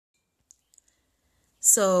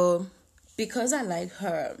So because I like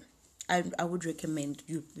her, I would recommend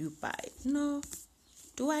you buy. No,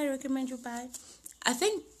 do I recommend you buy? I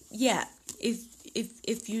think yeah.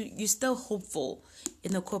 If you're still hopeful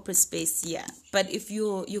in the corporate space, yeah. But if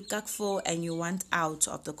you're gakful and you want out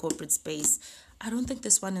of the corporate space, I don't think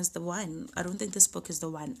this one is the one. I don't think this book is the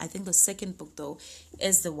one. I think the second book though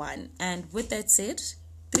is the one. And with that said,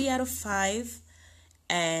 3 out of 5,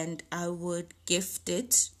 and I would gift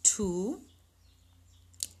it to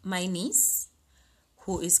my niece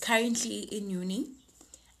who is currently in uni,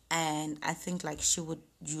 and I think like she would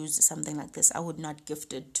use something like this. I would not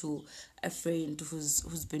gift it to a friend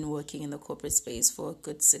who's been working in the corporate space for a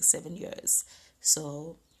good 6-7 years.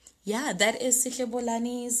 So yeah, that is Sihle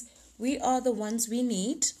Bolani's We Are the Ones We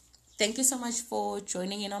Need. Thank you so much for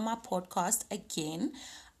joining in on my podcast again.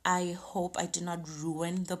 I hope I did not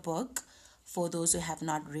ruin the book for those who have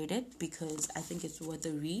not read it, because I think it's worth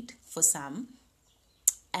a read for some.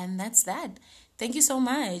 And that's that. Thank you so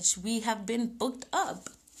much. We have been booked up.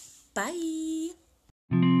 Bye.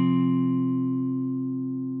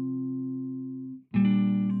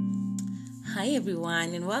 Hi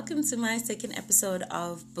everyone, and welcome to my second episode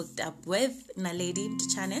of Booked Up with Naledi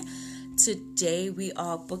Mtchane. Today we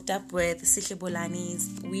are booked up with Sihle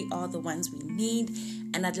Bolani's We Are the Ones We Need,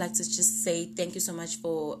 and I'd like to just say thank you so much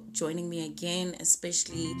for joining me again,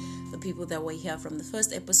 especially the people that were here from the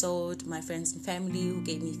first episode, my friends and family who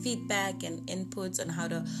gave me feedback and inputs on how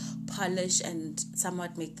to polish and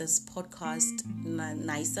somewhat make this podcast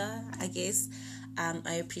nicer, I guess.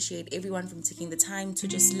 I appreciate everyone from taking the time to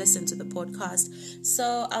just listen to the podcast.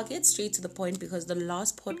 So I'll get straight to the point, because the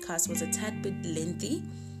last podcast was a tad bit lengthy,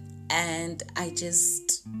 and I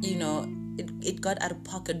just, it got out of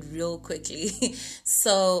pocket real quickly.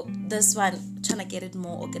 So this one, trying to get it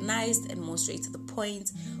more organized and more straight to the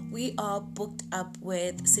point. We are booked up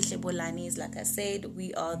with Sihle Bolani's, like I said,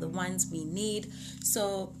 We Are the Ones We Need.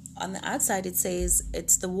 So on the outside, it says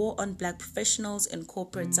it's the war on Black professionals in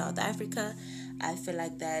corporate South Africa. I feel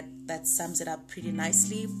like that sums it up pretty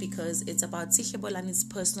nicely, because it's about Sihle Bolani's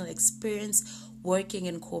personal experience working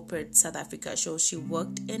in corporate South Africa. So she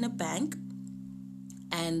worked in a bank,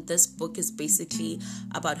 and this book is basically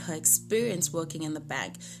about her experience working in the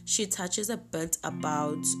bank. She touches a bit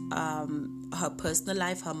about her personal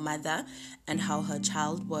life, her mother, and how her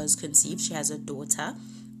child was conceived. She has a daughter.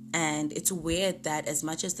 And it's weird that as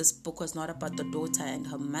much as this book was not about the daughter and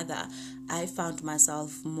her mother, I found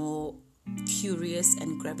myself more curious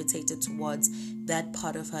and gravitated towards that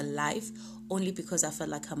part of her life, only because I felt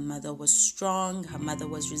like her mother was strong, her mother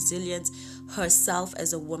was resilient, herself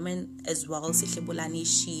as a woman as well. Sihle Bolani,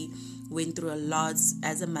 she went through a lot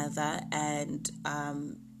as a mother, and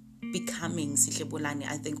becoming Sihle Bolani,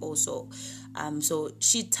 I think also. So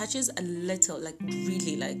she touches a little, like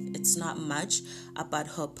really, like it's not much, about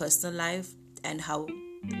her personal life and how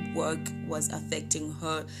work was affecting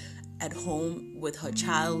her at home with her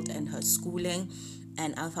child and her schooling.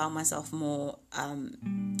 And I found myself more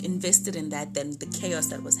invested in that than the chaos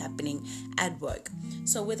that was happening at work.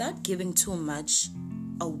 So without giving too much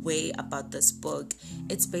away about this book,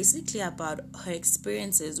 it's basically about her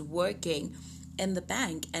experiences working in the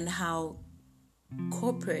bank, and how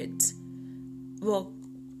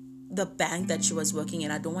the bank that she was working in,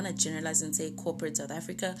 I don't want to generalize and say corporate South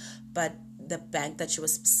Africa, but the bank that she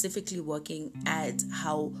was specifically working at,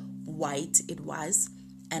 how white it was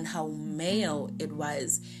and how male it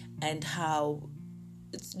was, and how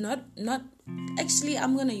it's not actually,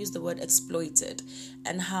 I'm going to use the word exploited,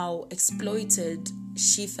 and how exploited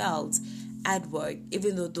she felt at work,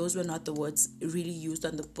 even though those were not the words really used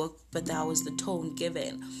on the book, but that was the tone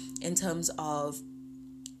given in terms of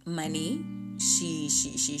money. She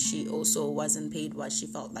also wasn't paid what she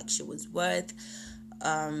felt like she was worth.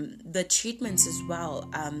 The treatments as well,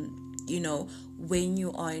 when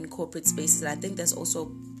you are in corporate spaces, I think there's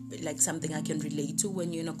also like something I can relate to.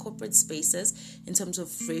 When you're in a corporate spaces, in terms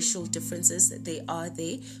of racial differences, they are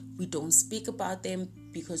there. We don't speak about them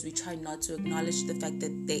because we try not to acknowledge the fact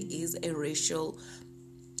that there is a racial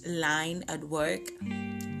line at work,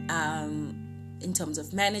 in terms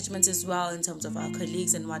of management as well, in terms of our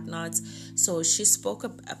colleagues and whatnot. So she spoke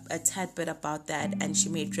a tad bit about that, and she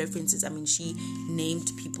made references. I mean, she named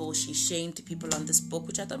people, she shamed people on this book,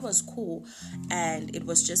 which I thought was cool. And it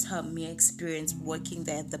was just her mere experience working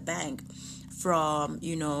there at the bank, from,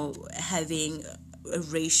 having a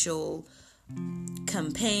racial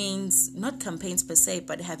campaigns, not campaigns per se,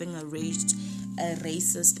 but having a racist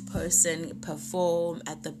person perform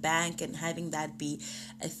at the bank and having that be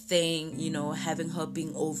a thing, having her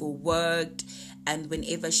being overworked. And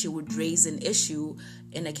whenever she would raise an issue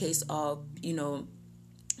in a case of,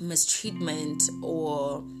 mistreatment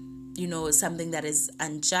or something that is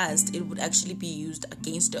unjust, it would actually be used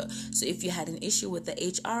against her. So if you had an issue with the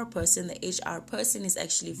HR person is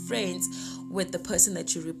actually friends with the person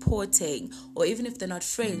that you're reporting, or even if they're not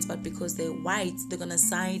friends, but because they're white, they're gonna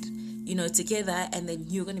side together, and then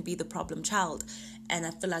you're gonna be the problem child. And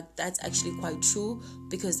I feel like that's actually quite true,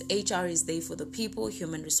 because HR is there for the people,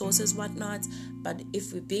 human resources, whatnot. But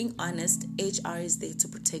if we're being honest, HR is there to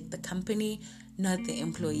protect the company, not the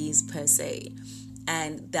employees per se.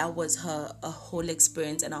 And that was her a whole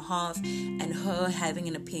experience and a half, and her having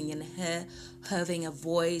an opinion, her having a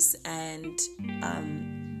voice, and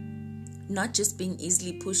not just being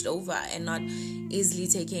easily pushed over and not easily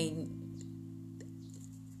taking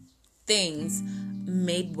things,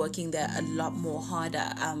 made working there a lot more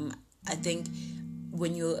harder. I think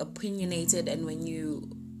when you're opinionated and when you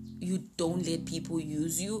don't let people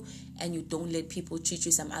use you and you don't let people treat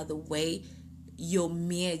you some other way, your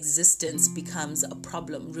mere existence becomes a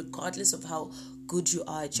problem, regardless of how good you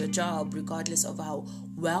are at your job, regardless of how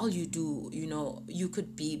well you do. You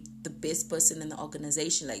could be the best person in the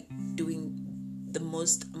organization, like doing the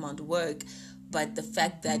most amount of work, but the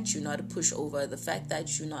fact that you're not a pushover, the fact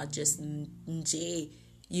that you're not just willing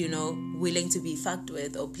to be fucked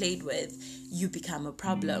with or played with, you become a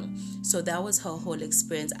problem. So that was her whole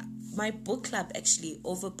experience. My book club, actually,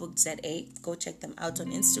 Overbooked ZA, go check them out on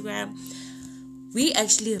Instagram. We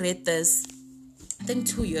actually read this, I think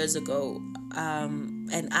 2 years ago,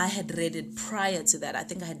 and I had read it prior to that. I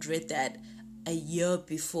think I had read that a year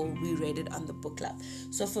before we read it on the book club.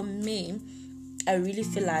 So for me, I really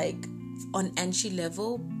feel like on entry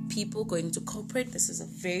level, people going to corporate, this is a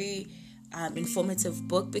very informative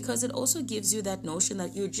book, because it also gives you that notion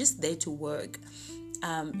that you're just there to work.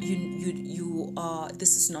 You are,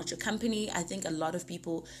 this is not your company. I think a lot of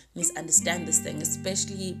people misunderstand this thing,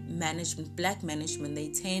 especially management, black management. They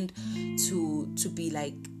tend to be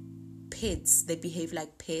like pets. They behave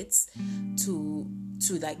like pets to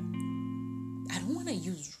like, I don't want to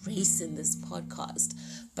use race in this podcast,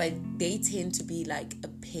 but they tend to be like a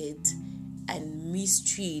pet and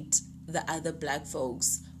mistreat the other black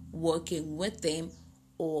folks working with them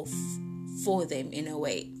or for them in a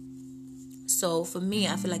way. So for me,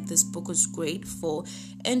 I feel like this book was great for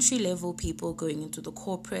entry-level people going into the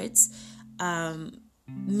corporates,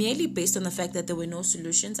 merely based on the fact that there were no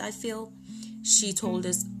solutions. I feel she told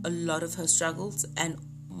us a lot of her struggles, and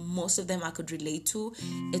most of them I could relate to.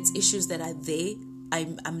 It's issues that are there.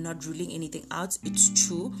 I'm not ruling anything out. It's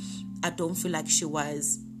true. I don't feel like she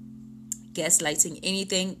was gaslighting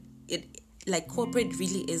anything. Like corporate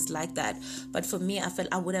really is like that. But for me, I felt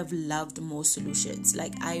I would have loved more solutions.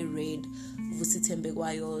 Like I read Vusi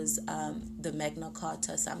Thembekwayo's The Magna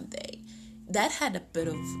Carta something. That had a bit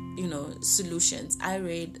of, solutions. I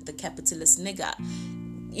read The Capitalist Nigger.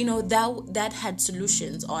 That had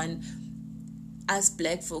solutions on us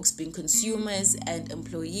black folks being consumers and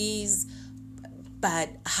employees. But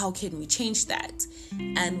how can we change that?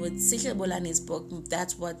 And with Sihle Bolani's book,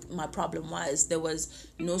 that's what my problem was. There was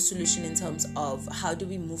no solution in terms of how do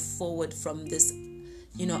we move forward from this,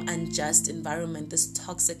 unjust environment, this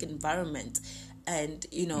toxic environment. And,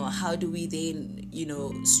 how do we then,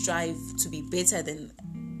 strive to be better than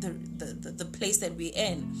the place that we're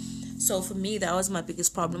in? So for me, that was my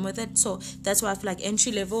biggest problem with it. So that's why I feel like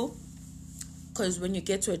entry level, because when you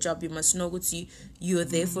get to a job, you must know what you're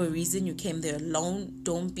there for a reason. You came there alone.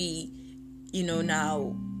 Don't be,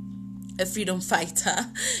 now a freedom fighter.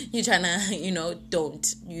 You're trying to,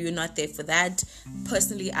 don't. You're not there for that.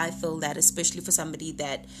 Personally, I feel that, especially for somebody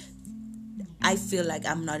that I feel like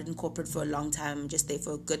I'm not in corporate for a long time. I'm just there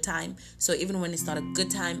for a good time. So even when it's not a good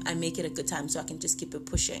time, I make it a good time so I can just keep it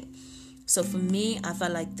pushing. So for me, I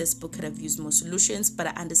felt like this book could have used more solutions, but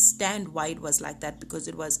I understand why it was like that, because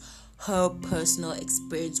it was her personal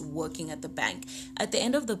experience working at the bank. At the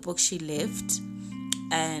end of the book, she left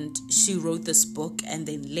and she wrote this book and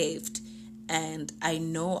then left. And I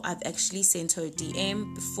know I've actually sent her a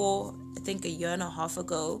DM before, I think a year and a half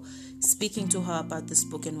ago, speaking to her about this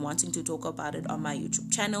book and wanting to talk about it on my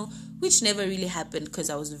YouTube channel, which never really happened because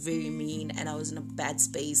I was very mean and I was in a bad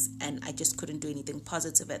space and I just couldn't do anything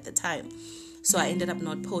positive at the time. So I ended up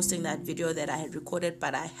not posting that video that I had recorded,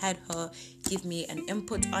 but I had her give me an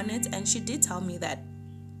input on it, and she did tell me that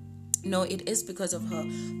no, it is because of her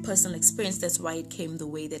personal experience. That's why it came the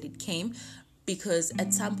way that it came. Because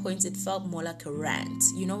at some points it felt more like a rant.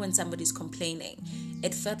 When somebody's complaining,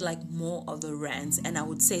 it felt like more of a rant. And I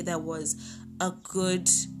would say that was a good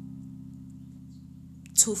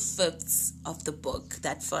 2/5 of the book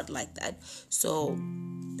that felt like that. So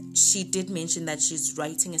she did mention that she's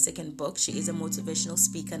writing a second book. She is a motivational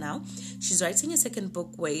speaker now. She's writing a second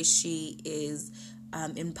book where she is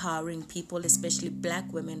empowering people, especially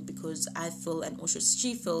Black women, because I feel, and also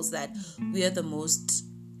she feels, that we are the most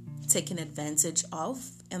taken advantage of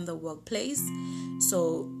in the workplace.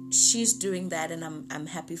 So she's doing that, and I'm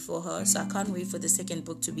happy for her. So I can't wait for the second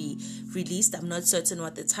book to be released. I'm not certain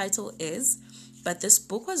what the title is, but this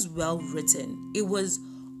book was well written. It was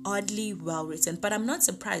oddly well written, but I'm not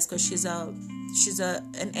surprised because she's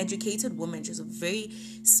an educated woman. She's a very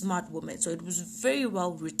smart woman, so it was very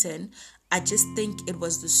well written. I just think it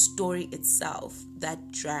was the story itself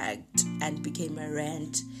that dragged and became a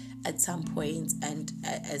rant at some point, and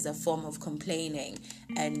as a form of complaining,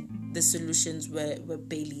 and the solutions were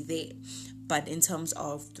barely there. But in terms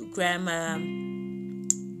of the grammar,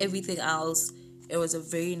 everything else, it was a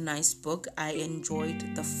very nice book. I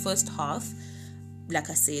enjoyed the first half,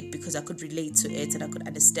 like I said, because I could relate to it and I could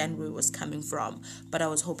understand where it was coming from. But I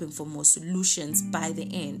was hoping for more solutions by the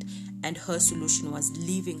end, and her solution was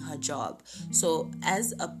leaving her job. So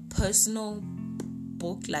as a personal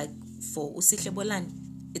book, like for Usihle Bolani,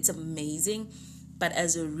 it's amazing. But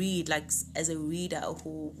as a reader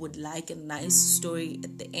who would like a nice story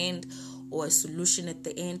at the end or a solution at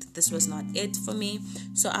the end, this was not it for me.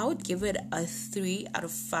 So I would give it a 3 out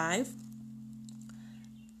of 5.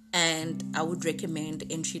 And I would recommend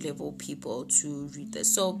entry-level people to read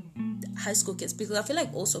this. So high school kids, because I feel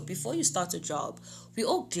like also before you start a job, we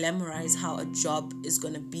all glamorize how a job is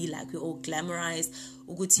going to be like. We all glamorize,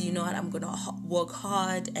 you know what, I'm going to work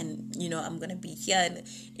hard, and, you know, I'm going to be here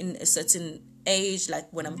in a certain age.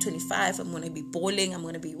 Like when I'm 25, I'm going to be bowling, I'm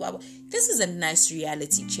going to be wow. This is a nice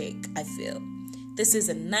reality check, I feel. This is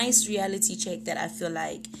a nice reality check that I feel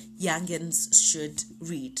like youngins should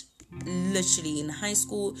read. Literally in high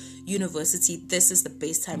school, university, this is the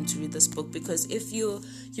best time to read this book, because if you're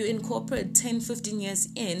in corporate 10-15 years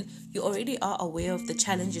in, you already are aware of the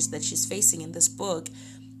challenges that she's facing in this book.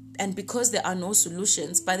 And because there are no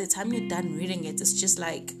solutions, by the time you're done reading it, it's just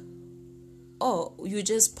like, oh, you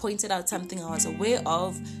just pointed out something I was aware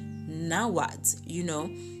of, now what, you know?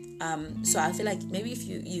 So I feel like maybe if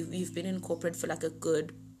you've been in corporate for like a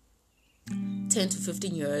good 10 to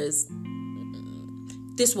 15 years,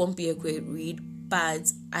 this won't be a great read.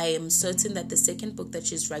 But I am certain that the second book that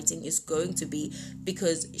she's writing is going to be,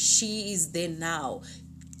 because she is there now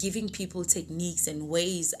giving people techniques and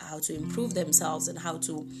ways how to improve themselves and how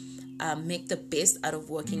to make the best out of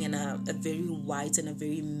working in a very white and a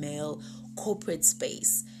very male corporate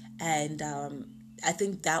space. And I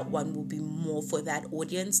think that one will be more for that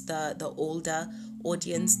audience, the older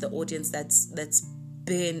audience, the audience that's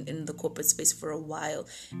been in the corporate space for a while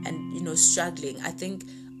and, you know, struggling. I think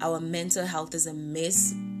our mental health is a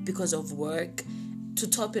mess because of work. To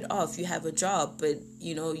top it off, you have a job, but,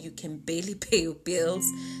 you know, you can barely pay your bills.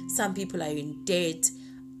 Some people are in debt.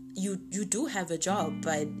 You do have a job,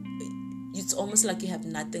 but it's almost like you have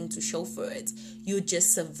nothing to show for it. You're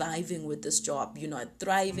just surviving with this job. You're not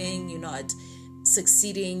thriving. You're not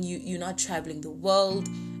succeeding. You're not traveling the world.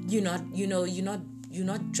 You're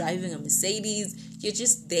not driving a Mercedes. You're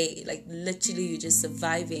just there, like literally you're just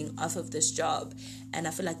surviving off of this job. And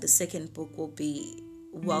I feel like the second book will be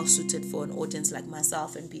well suited for an audience like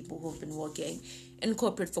myself and people who've been working in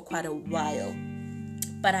corporate for quite a while.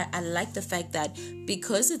 But I like the fact that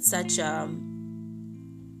because it's such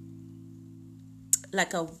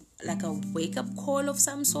like a wake-up call of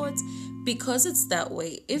some sort, because it's that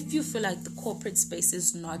way, if you feel like the corporate space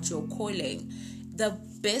is not your calling, the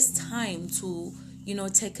best time to, you know,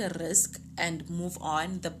 take a risk and move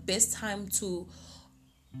on, the best time to,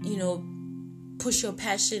 you know, push your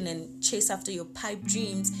passion and chase after your pipe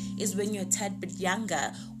dreams is when you're a tad bit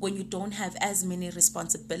younger, when you don't have as many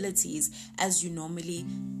responsibilities as you normally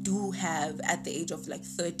do have at the age of like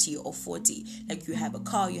 30 or 40. Like you have a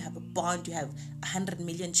car, you have a bond, you have 100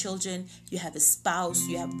 million children, you have a spouse,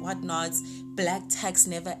 you have whatnots, black tax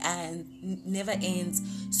never ends.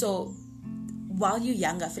 So while you're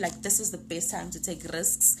younger, I feel like this is the best time to take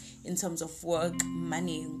risks in terms of work,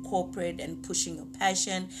 money, and corporate, and pushing your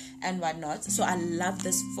passion and whatnot. So I love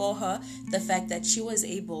this for her. The fact that she was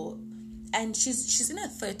able, and she's in her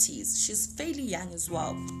 30s. She's fairly young as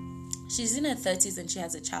well. She's in her 30s and she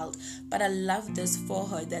has a child. But I love this for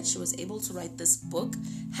her, that she was able to write this book,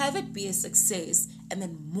 have it be a success, and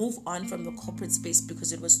then move on from the corporate space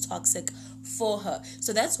because it was toxic for her.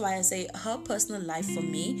 So that's why I say her personal life for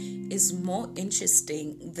me is more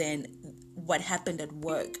interesting than what happened at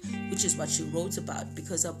work, which is what she wrote about,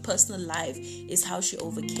 because her personal life is how she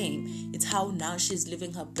overcame. It's how now she's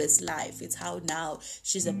living her best life. It's how now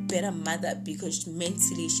she's a better mother because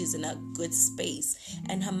mentally she's in a good space.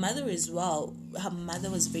 And her mother as well. Her mother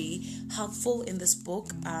was very helpful in this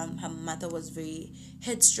book. Her mother was very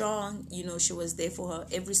headstrong. She was there for her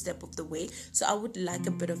every step of the way. So I would like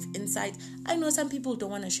a bit of insight. I know some people don't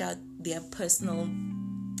want to share their personal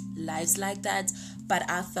lives like that, but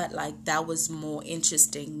I felt like that was more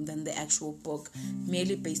interesting than the actual book,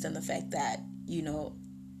 merely based on the fact that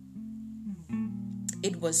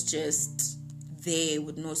it was just there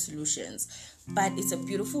with no solutions. But it's a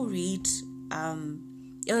beautiful read.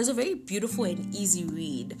 It was a very beautiful and easy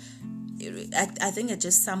read. I think at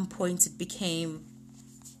just some points it became,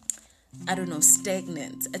 I don't know,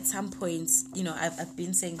 stagnant. At some points, I've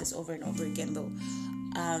been saying this over and over again though.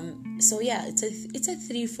 So yeah, it's a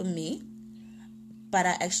 3 for me, but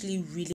I actually really